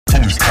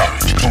Tony's talk.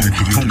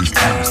 Tony's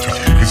talk.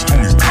 It's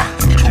Tony's talk.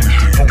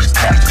 Tony's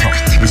talk.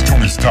 It's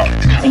Tony's talk.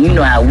 And you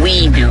know how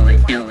we do it.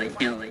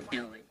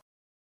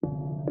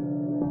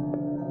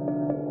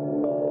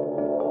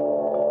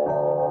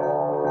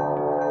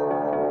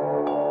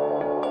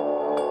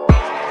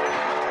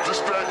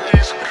 Just that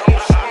East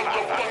Coast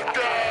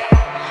motherfucker.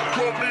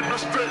 Call me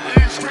Mr.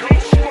 East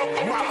Coast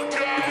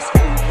motherfucker. It's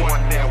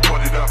one now,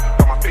 run it up.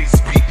 Got my face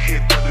beat,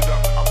 head done it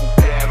up. I go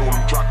bad on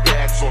them, drop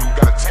bags on them.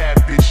 Got a tad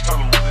bitch, tell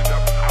them run it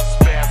up. I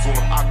spaz on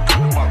them, I cut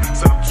them up.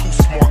 Said I'm too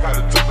smart,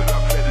 gotta dump it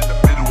up. Head in the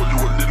middle, I do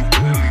a little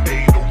Italy. They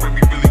ain't no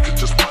Remy, really could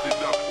just run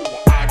it up.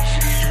 IG,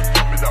 you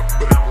thumb it up.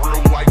 But in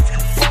real life, you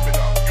pump it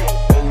up. You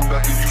don't own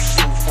nothing, you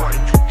so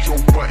frightened. You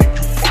Joe Button,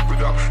 you pump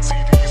it up.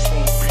 See these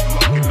hoes be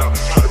lucking up.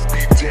 Try to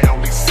be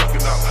down, they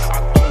sucking up. I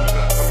do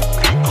nothing,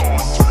 beat on,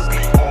 turn the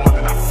beat on,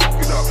 and I fuck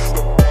it up.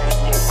 The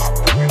bombs low, I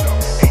bring it up.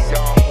 And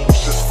y'all hoes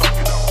just stuck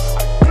it up.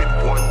 I been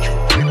one, you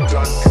been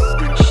done.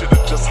 You been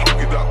should've just hung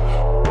it up.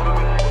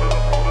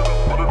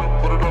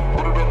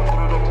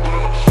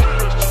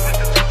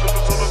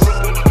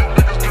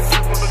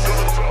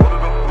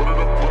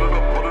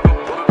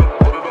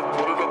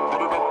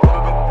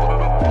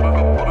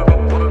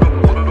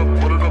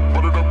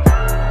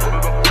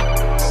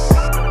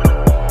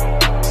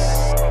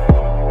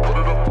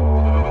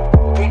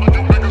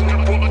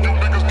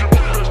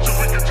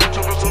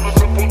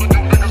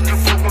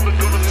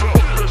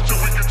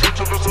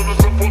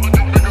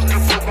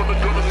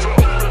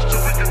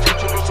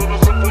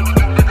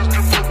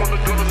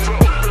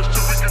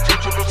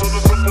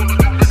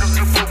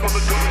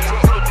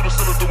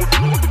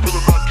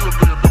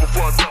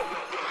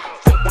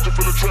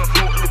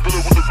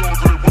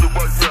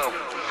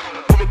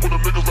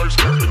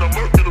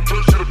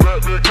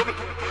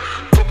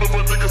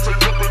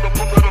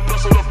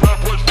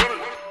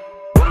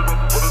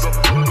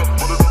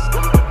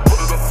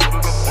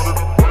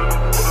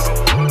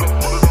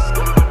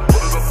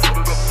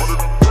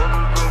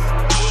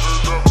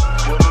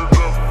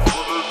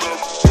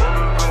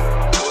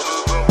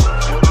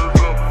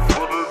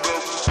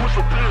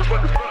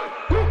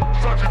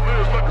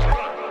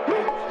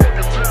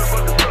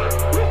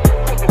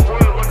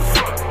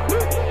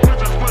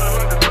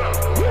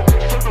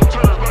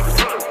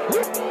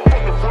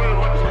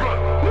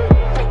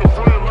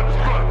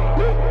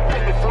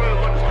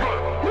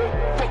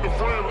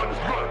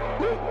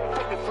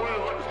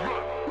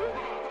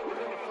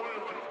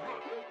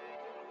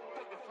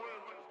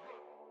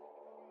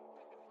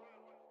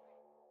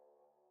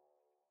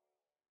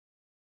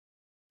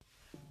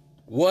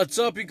 What's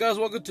up, you guys?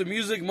 Welcome to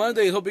Music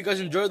Mondays. Hope you guys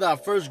enjoyed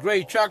that first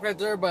great track right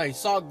there by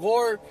Salt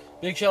Gore.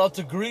 Big shout out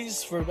to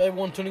Greece for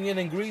everyone tuning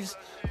in Greece.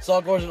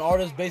 Salt Gore is an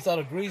artist based out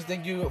of Greece.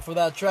 Thank you for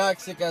that track.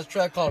 Sick ass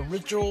track called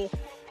Ritual.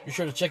 Be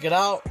sure to check it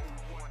out.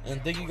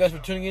 And thank you guys for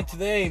tuning in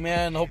today,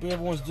 man. Hope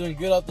everyone's doing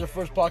good out there.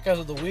 First podcast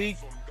of the week.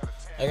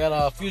 I got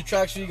a few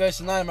tracks for you guys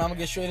tonight, man. I'm gonna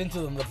get straight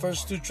into them. The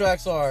first two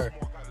tracks are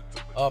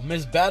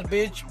Miss Bad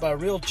Bitch by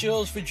Real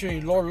Chills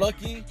featuring Lord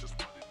Lucky.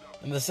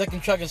 And the second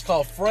track is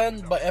called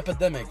Friend by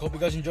Epidemic. Hope you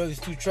guys enjoy these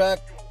two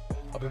tracks.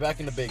 I'll be back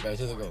in a bit, guys.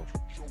 Here they go.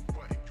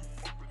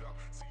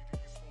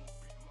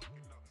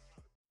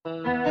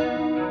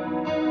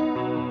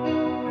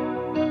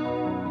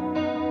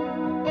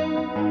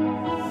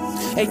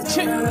 Hey,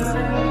 chick.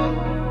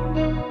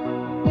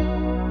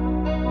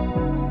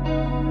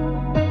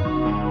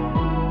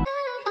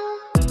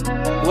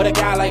 What a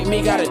guy like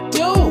me gotta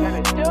do?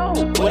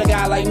 What a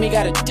guy like me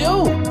gotta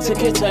do to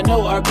get to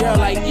know a girl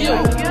like you?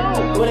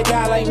 What a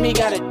guy like me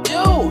gotta do?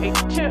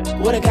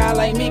 What a guy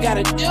like me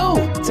gotta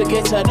do to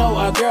get to know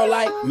a girl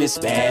like Miss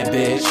Bad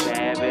Bitch?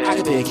 I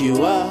can pick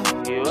you up,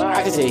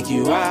 I can take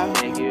you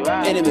out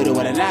in the middle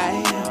of the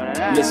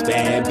night. Miss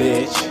Bad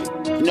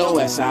Bitch, no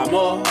S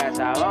more,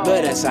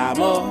 but S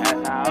more,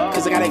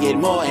 cause I gotta get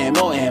more and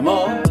more and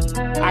more.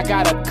 I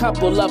got a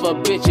couple other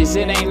bitches,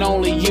 it ain't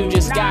only you.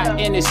 Just got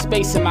in this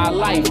space in my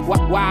life.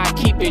 Why I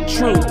keep it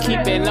true?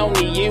 Keeping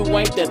only you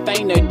ain't the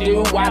thing to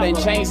do. I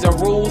done changed the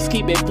rules,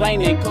 keep it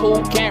plain and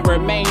cool. Can't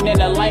remain in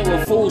the lane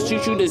with fools.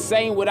 Treat you the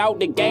same without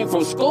the game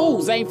from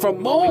schools. Ain't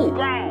from moon,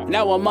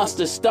 now amongst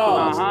the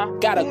stars.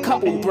 Got a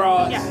couple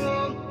broads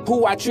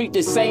who I treat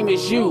the same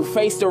as you.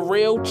 Face the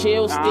real,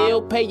 chill,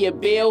 still pay your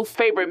bill.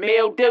 Favorite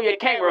meal deal you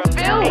can't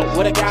refill.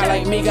 What a guy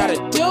like me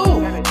gotta do?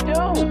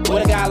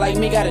 What a guy like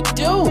me gotta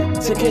do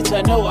to get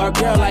to know a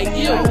girl like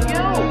you?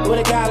 What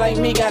a guy like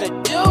me gotta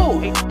do?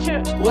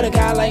 What a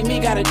guy like me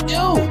gotta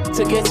do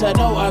to get to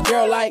know a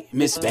girl like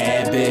Miss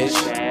Bad Bitch?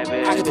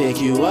 I can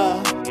pick you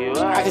up,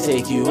 I can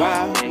take you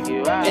out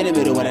in the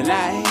middle of the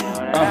night.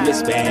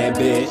 Miss Bad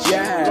Bitch,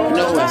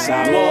 no S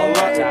more,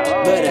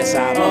 but S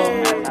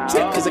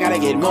more, cause I gotta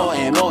get more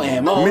and more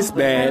and more. Miss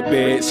Bad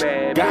Bitch,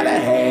 gotta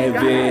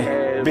have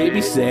it.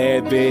 Baby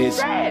savage,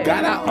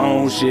 got her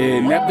own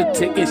shit. Never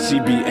taking, she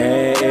be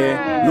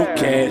adding. No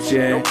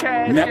catching,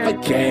 never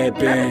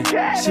capping.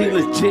 She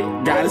legit,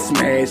 gotta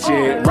smash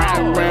it.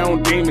 Ride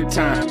around demon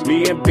time,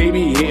 me and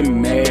baby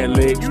hitting mad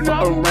licks.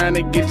 Fuck around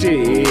and get your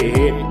head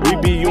hit. We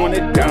be on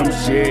the dumb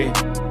shit.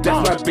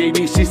 That's my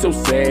baby, she so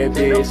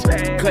savage.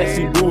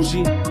 Classy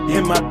bougie,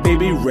 and my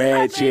baby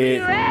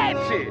ratchet.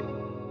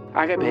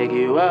 I can pick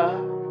you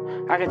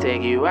up, I can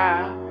take you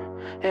out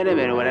in the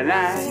middle of the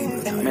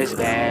night. Miss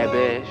Bad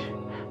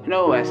Bitch,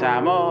 no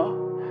Westside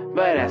more,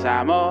 but that's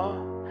how more.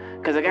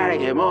 Cause I gotta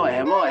get more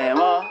and more and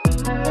more.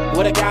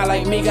 What a guy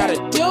like me gotta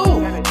do?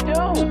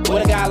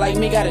 What a guy like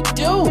me gotta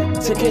do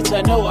to get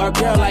to know a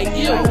girl like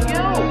you?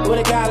 What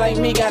a guy like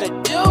me gotta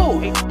do?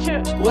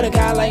 What a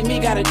guy like me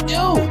gotta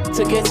do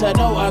to get to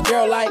know a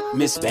girl like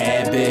Miss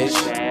Bad Bitch?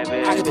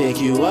 I can pick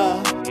you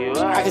up,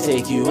 I can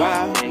take you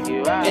out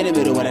in the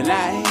middle of the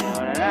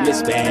night.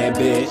 Miss Bad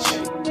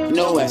Bitch,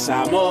 no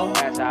Westside more,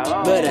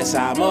 but that's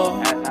how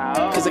more.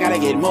 Cause I gotta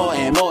get more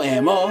and more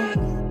and more.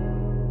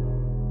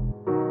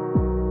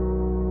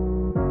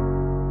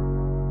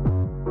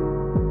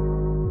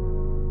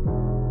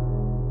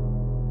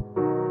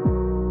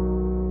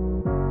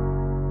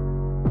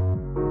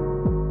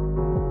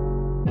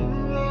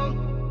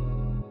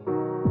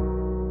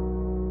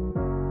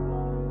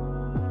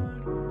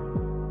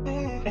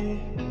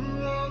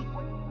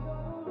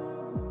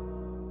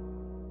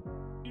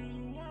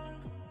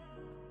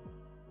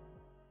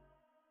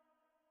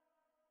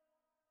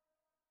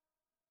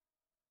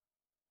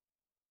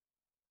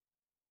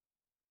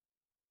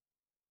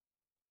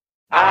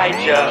 I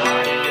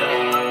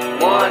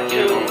just want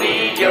to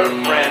be your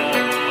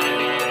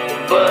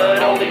friend,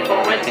 but only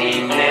for an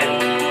evening.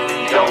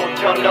 Don't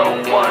tell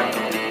no one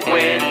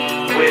when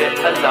we're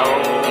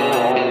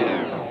alone.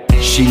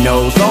 She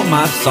knows all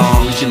my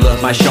songs, she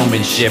loves my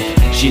showmanship.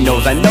 She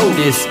knows I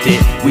noticed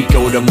it, we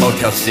go to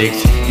Motel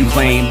 6. You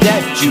claim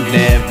that you've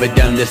never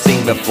done this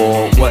thing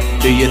before. What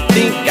do you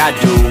think I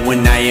do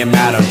when I am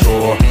out on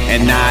tour?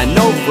 And I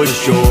know for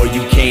sure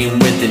you came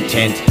with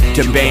intent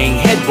to bang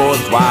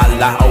headboards while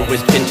I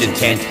always pitch a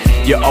tent.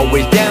 You're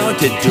always down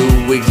to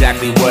do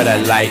exactly what I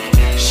like.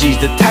 She's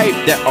the type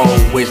that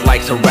always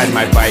likes to ride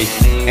my bike.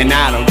 And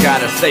I don't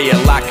gotta say a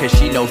lot cause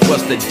she knows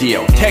what's the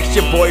deal. Text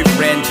your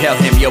boyfriend, tell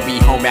him you'll be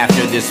home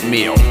after this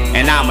meal.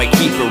 And I'ma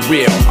keep it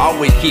real,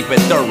 always keep it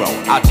thorough.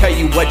 I'll tell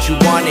you what you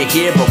wanna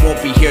hear but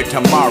won't be here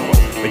tomorrow.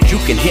 But you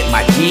can hit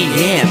my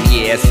DM,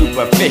 yeah,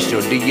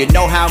 superficial. Do you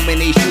know how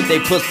many shoot they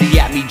pussy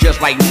at me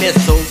just like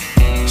missiles?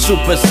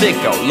 Super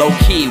sicko,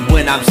 low-key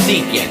when I'm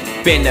seeking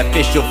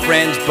beneficial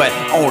friends, but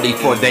only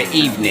for the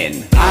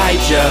evening. I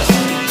just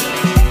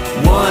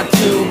want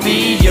to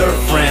be your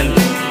friend,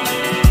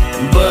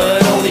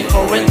 but only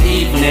for an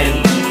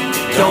evening.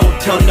 Don't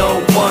tell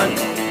no one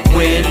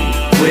when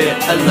we're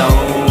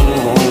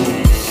alone.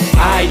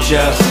 I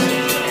just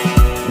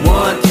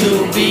want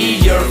to be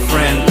your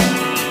friend,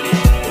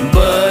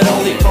 but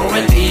only for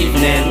an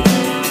evening.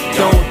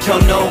 Don't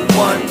tell no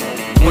one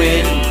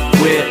when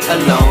we're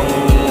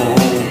alone.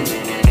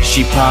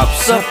 She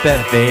pops up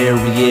at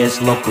various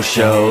local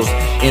shows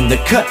in the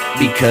cut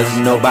because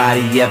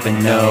nobody ever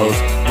knows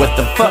what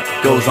the fuck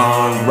goes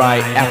on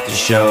right after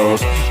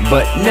shows.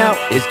 But now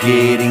it's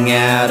getting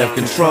out of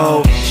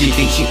control. She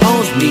thinks she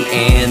owns me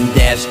and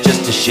that's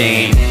just a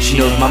shame. She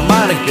knows my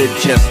Monica,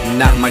 just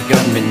not my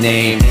government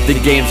name. The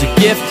game's a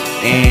gift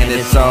and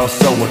it's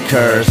also a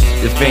curse.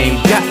 The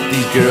fame got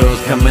these girls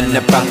coming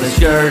up out the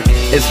skirt.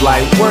 It's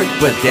like work,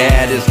 but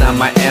that is not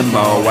my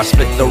MO. I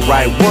spit the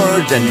right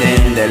words and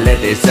then they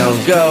let themselves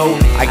go.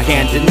 I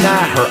can't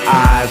deny her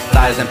eyes,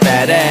 thighs and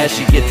fat ass.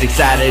 She gets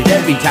excited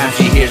every time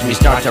she hears me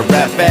start to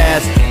rap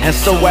fast. And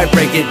so I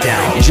break it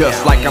down,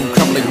 just like I'm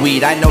crumbling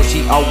weed. I know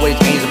she always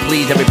aims to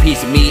please every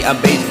piece of me. I'm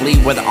basically,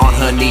 whether on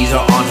her knees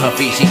or on her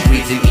feet, she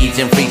tweets and eats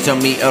and freaks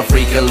on me. A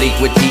freak, a leak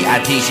with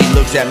T.I.T. She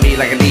looks at me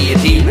like a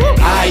deity.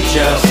 I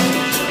just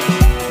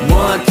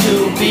want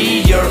to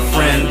be your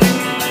friend,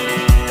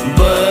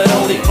 but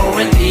only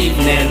for an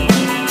evening.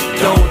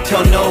 Don't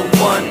tell no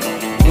one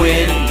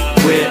when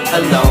we're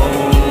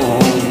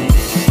alone.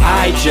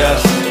 I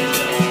just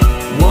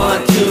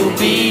want to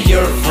be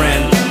your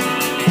friend,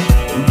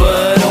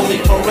 but only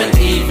for an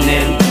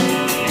evening.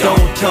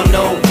 Don't tell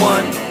no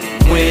one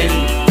when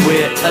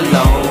we're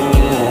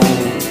alone.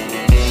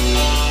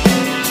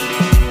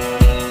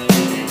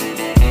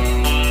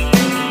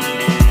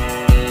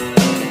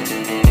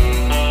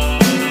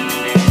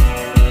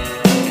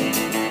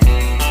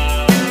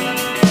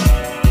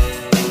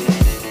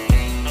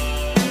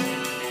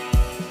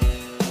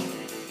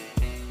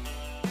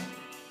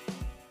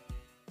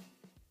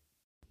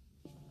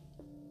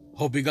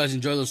 Hope you guys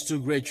enjoyed those two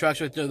great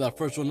tracks right there. That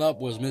first one up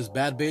was Miss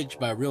Bad Bitch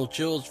by Real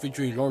Chills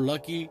featuring Lord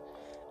Lucky.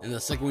 And the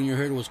second one you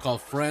heard was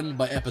called Friend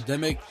by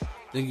Epidemic.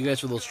 Thank you guys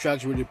for those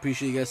tracks. Really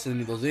appreciate you guys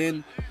sending those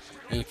in.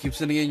 And keep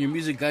sending in your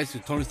music, guys, to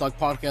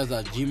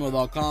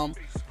TonyStockPodcast@gmail.com.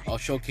 I'll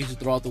showcase it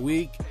throughout the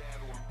week.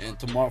 And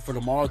for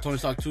tomorrow, Tony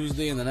Stock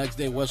Tuesday. And the next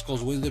day, West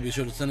Coast Wednesday. Be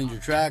sure to send in your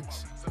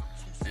tracks.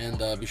 And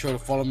be sure to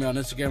follow me on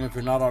Instagram if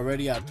you're not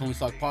already at Tony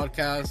Stock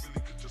Podcast.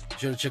 Be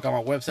sure to check out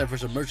my website for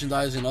some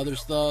merchandise and other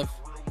stuff.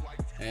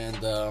 And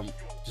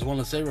just want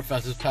to say real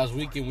fast, this past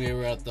weekend we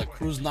were at the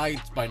Cruise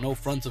Nights by No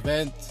Fronts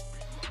event.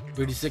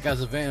 Pretty sick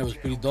ass event. It was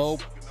pretty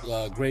dope.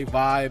 Great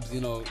vibes,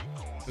 you know,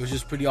 it was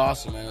just pretty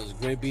awesome, man. It was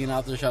great being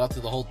out there. Shout out to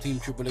the whole team,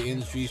 AAA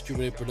Industries,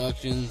 AAA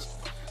Productions.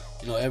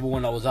 You know,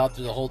 everyone that was out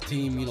there, the whole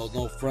team. You know,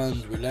 No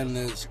Friends,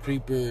 Relentless,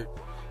 Creeper.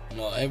 You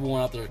know,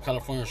 everyone out there,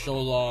 California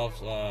Shows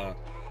Off.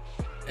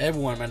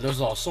 Everyone, man.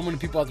 There's so many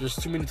people out there. There's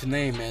too many to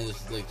name, man.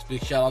 Just like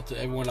big shout out to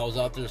everyone that was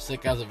out there.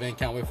 Sick ass event.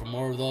 Can't wait for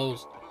more of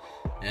those.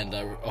 And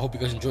I hope you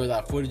guys enjoyed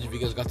that footage. If you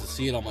guys got to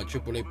see it on my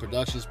AAA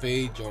Productions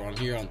page or on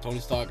here on Tony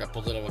Stock, I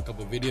posted up a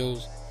couple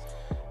videos.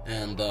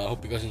 And I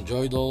hope you guys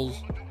enjoyed those.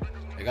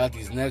 I got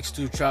these next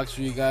 2 tracks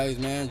for you guys,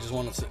 man. Just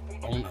want to,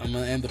 I'm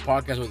gonna end the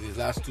podcast with these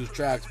last 2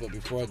 tracks. But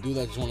before I do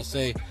that, I just want to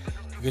say,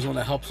 if you guys want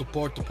to help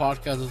support the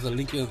podcast, there's a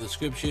link in the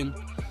description.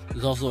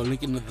 There's also a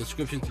link in the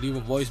description to leave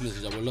a voice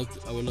message. I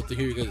would love to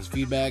hear you guys'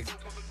 feedback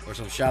or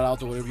some shout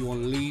outs or whatever you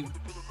want to leave.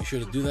 Be sure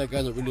to do that,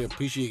 guys. I really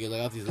appreciate it, because I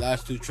got these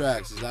last 2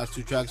 tracks. These last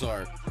 2 tracks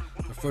are,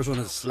 the first one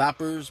is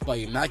Slappers by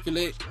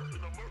Immaculate,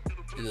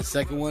 and the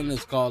second one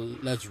is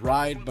called Let's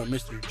Ride by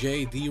Mr.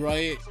 J.D.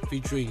 Riot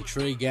featuring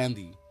Trey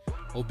Gandhi.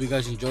 Hope you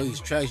guys enjoy these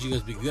tracks. You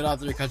guys be good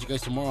out there. Catch you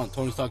guys tomorrow on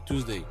Tony Stock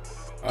Tuesday.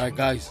 Alright,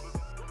 guys.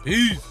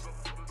 Peace.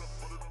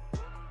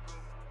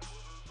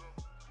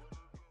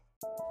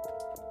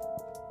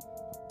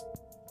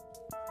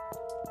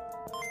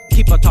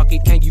 Keep on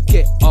talking and you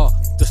get all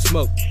the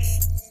smoke.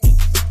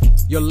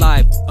 You're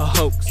live, a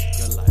hoax.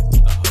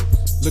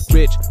 Look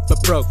rich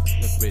but broke.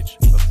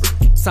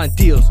 Sign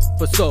deals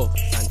for soul.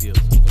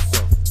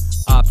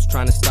 Ops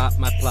trying to stop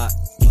my plot.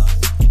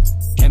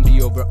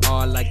 Envy over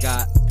all I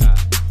got.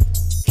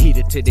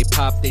 Heated till they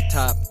pop, they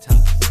top.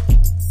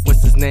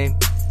 What's his name?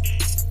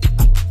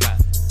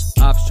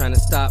 Ops trying to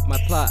stop my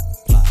plot.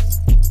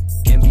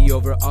 Envy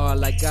over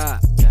all I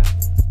got.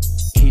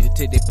 Heated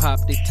till they pop,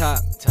 they top.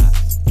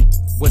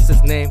 What's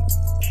his name?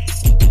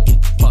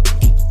 Fuck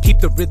him. Keep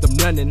the rhythm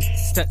running,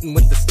 stunting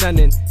with the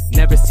stunning.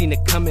 Never seen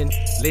it coming.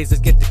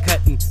 Lasers get to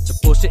cutting. The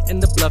bullshit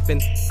and the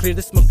bluffing. Clear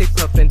the smoke they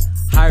puffing.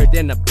 Higher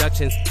than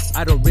abductions.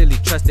 I don't really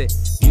trust it.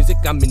 Music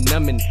got me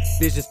numbing.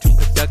 Visions to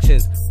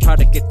productions.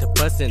 Product get to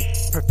bussin'.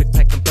 Perfect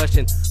pack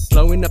combustion.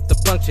 Blowing up the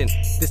function.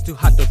 This too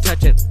hot, don't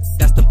touch it.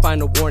 That's the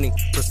final warning.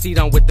 Proceed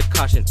on with the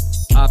caution.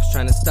 Ops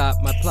trying to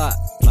stop my plot.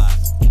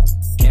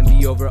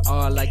 Envy over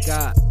all I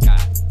got.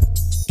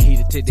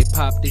 Heated till they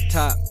pop, they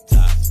top.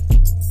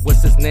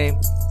 What's his name?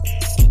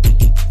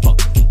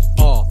 Fuck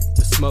all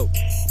the smoke.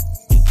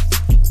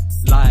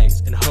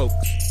 Lies and hoax.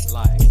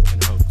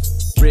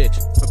 Rich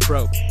but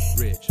broke.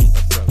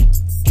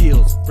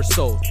 Deals for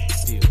soul.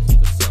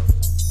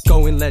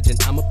 Going legend,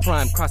 I'm a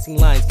prime, crossing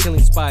lines,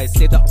 killing spies.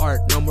 Say the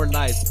art, no more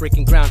lies.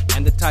 Breaking ground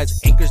and the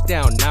tides, anchors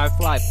down. Now I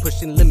fly,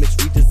 pushing limits,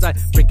 redesign.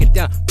 Break it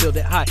down, build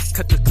it high,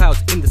 cut the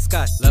clouds in the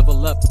sky.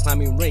 Level up,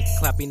 climbing rank,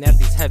 clapping at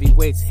these heavy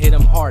weights. Hit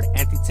them hard,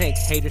 anti-tank,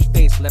 haters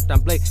face, left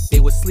on blade. They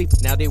would sleep,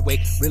 now they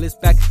wake. Real is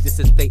back, this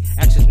is fate.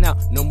 Actions now,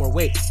 no more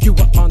wait. You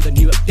are on the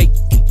new update.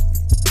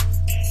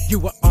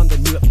 You are on the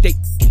new update.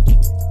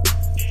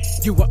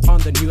 You are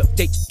on the new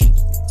update.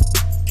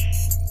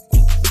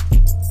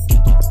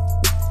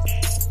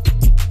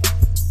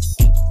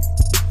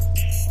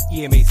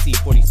 EMAC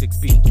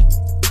 46B.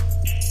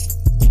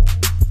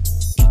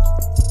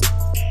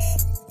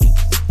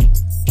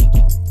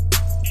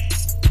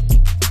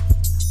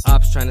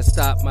 Ops trying to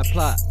stop my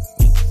plot.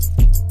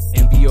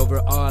 Envy over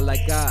all I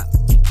got.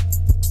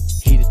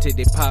 Heated till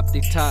they pop,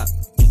 they top.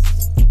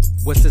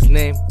 What's his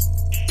name?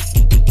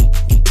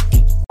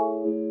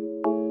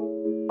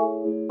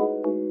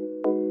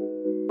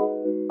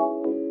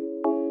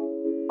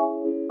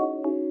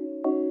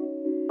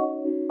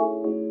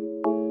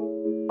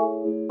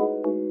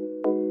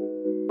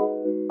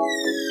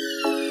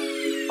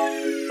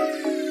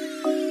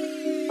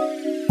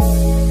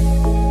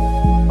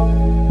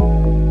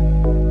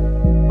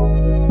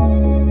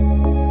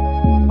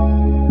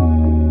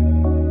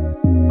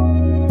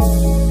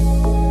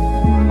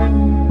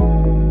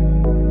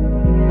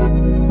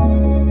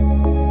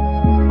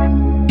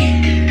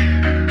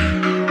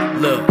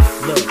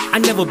 I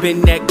never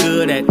been that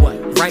good at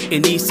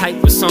writing these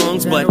type of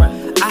songs, but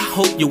I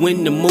hope you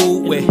in the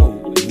mood where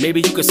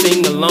maybe you could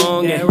sing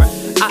along. And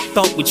I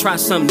thought we'd try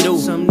something new.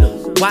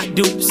 Why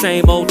do the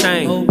same old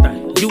thing?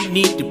 You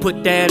need to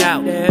put that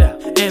out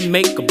and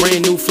make a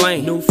brand new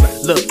flame.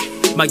 Look,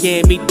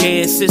 Miami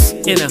dances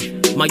in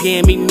a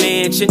Miami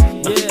mansion.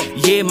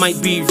 Yeah,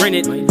 might be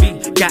rented.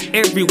 Got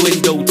every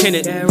window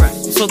tinted,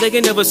 so they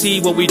can never see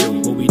what we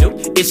do.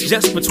 It's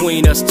just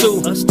between us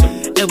two,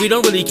 and we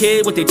don't really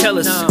care what they tell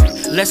us.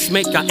 Let's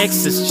make our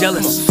exes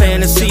jealous.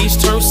 Fantasies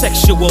turn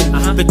sexual.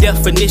 The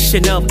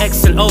definition of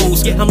X and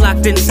O's. I'm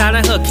locked inside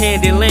of her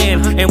candy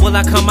land, and will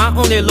I come out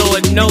on it?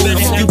 Lord knows.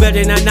 You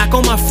better not knock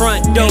on my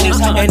front door,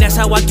 and that's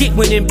how I get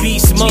when in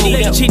beast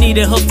mode. She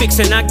needed her fix,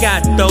 and I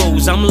got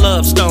those. I'm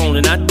Love Stone,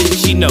 and I think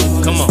she know.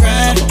 Come on.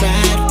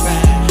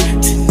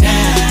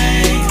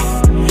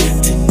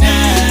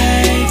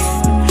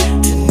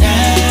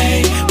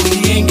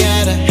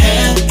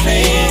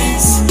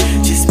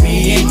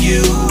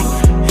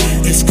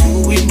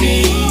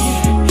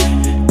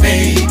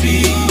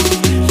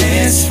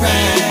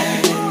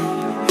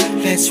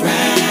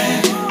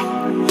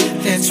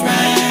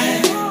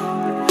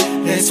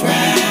 Let's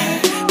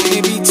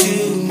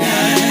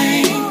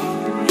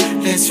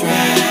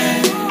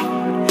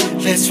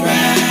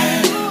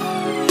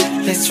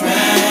let's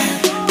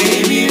ride,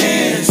 baby,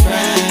 let's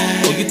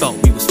ride. Oh, you thought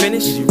we was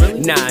finished? Did you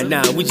really?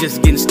 Nah, we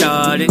just getting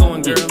started.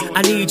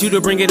 I need you to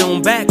bring it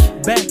on back,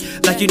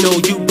 like you know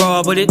you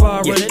borrowed it.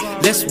 Yeah.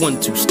 Let's 1,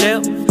 2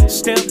 step.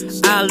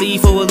 I'll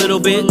leave for a little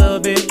bit.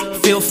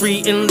 Feel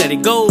free and let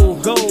it go.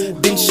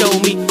 Then show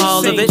me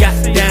all of it.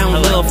 Got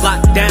down, love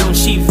locked down.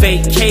 She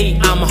vacate,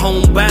 I'm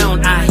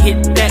homebound. I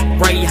hit that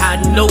right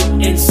high note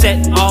and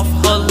set off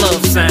her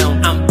love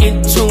sound. I'm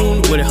in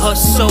tune with her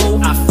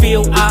soul. I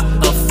feel our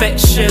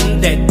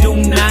affection that do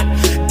not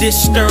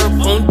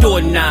disturb on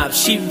doorknobs.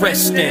 She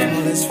resting.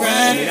 Well, let's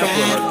ride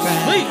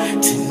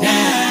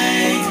tonight.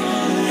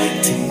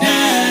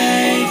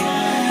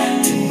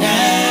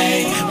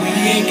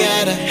 We ain't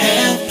gotta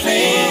have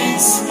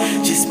plans,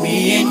 just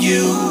me and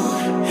you.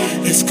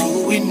 It's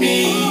cool with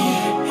me,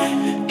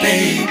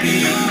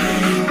 baby.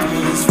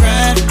 Well, let's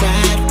ride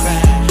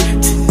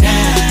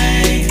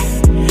tonight.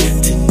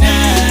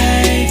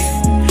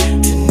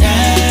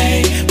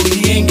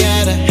 We ain't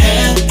gotta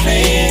have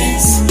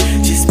plans,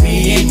 just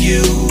me and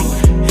you.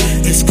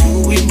 It's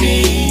cool with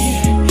me,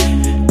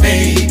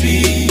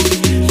 baby.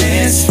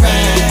 Let's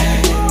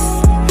ride,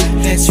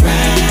 let's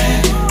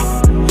ride,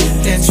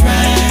 let's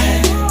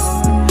ride,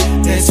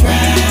 let's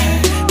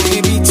ride,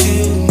 baby,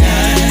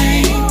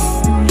 tonight.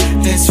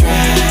 Let's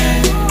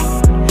ride,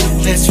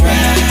 let's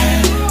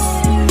ride,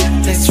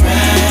 let's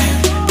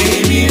ride,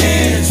 baby,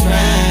 let's ride.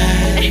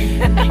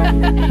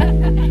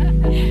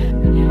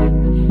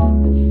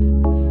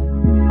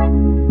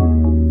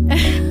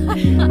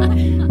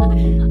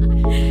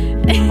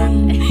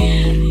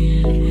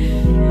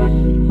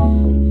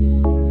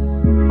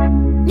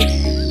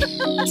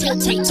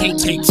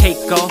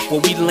 Take off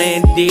where we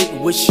landed.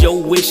 Wish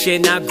your wish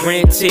and I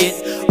grant it.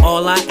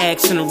 All I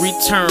ask in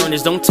return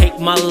is don't take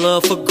my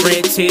love for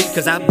granted.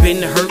 Cause I've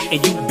been hurt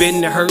and you've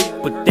been hurt,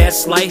 but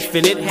that's life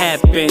and it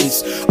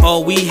happens.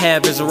 All we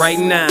have is right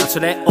now, so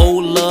that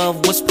old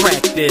love was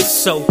practice.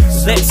 So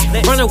let's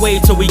run away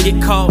till we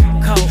get caught.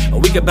 Or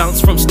we can bounce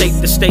from state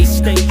to state.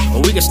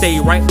 Or we can stay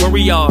right where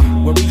we are.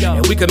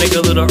 And we can make a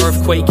little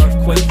earthquake.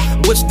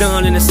 What's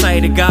done in the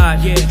sight of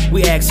God,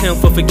 we ask him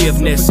for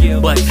forgiveness.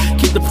 But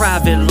keep the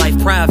private life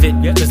private,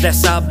 cause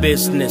that's our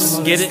business.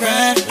 Get it?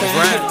 Let's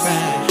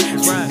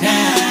ride.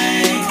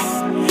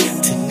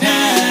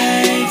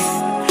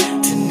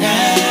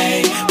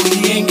 Tonight, we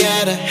ain't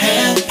gotta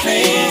have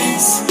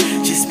plans,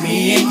 just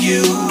me and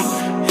you.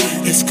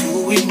 It's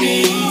cool with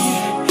me,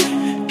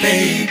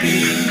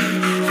 baby.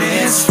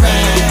 Let's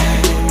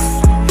ride,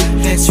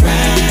 let's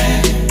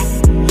ride,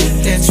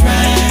 let's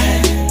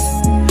ride,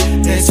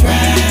 let's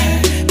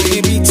ride,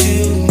 baby,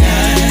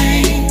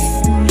 tonight.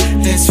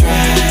 Let's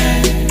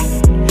ride,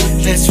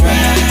 let's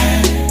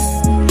ride,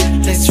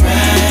 let's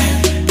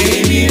ride,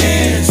 baby,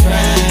 let's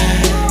ride.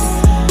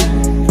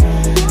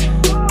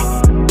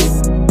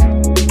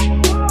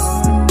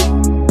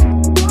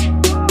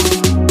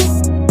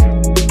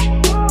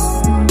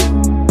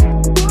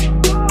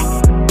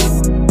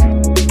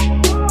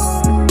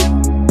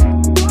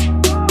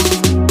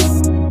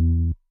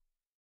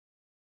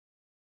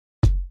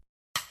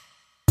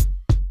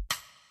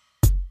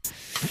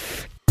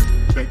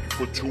 Thank you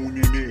for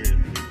tuning in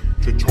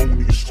to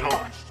Tony's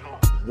Talk,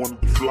 one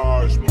of the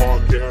flyest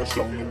podcasts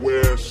on the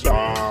west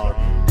side.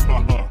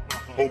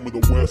 Home of the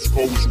West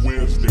Coast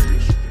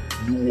Wednesdays.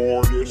 New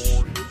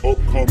artists,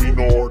 upcoming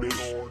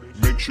artists.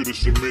 Make sure to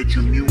submit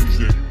your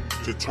music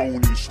to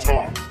Tony's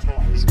Talk.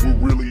 Cause we're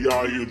really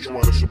out here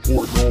trying to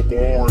support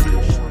local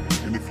artists.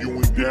 And if you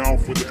ain't down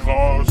for the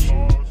cause,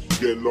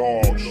 get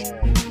lost.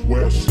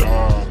 West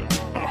side.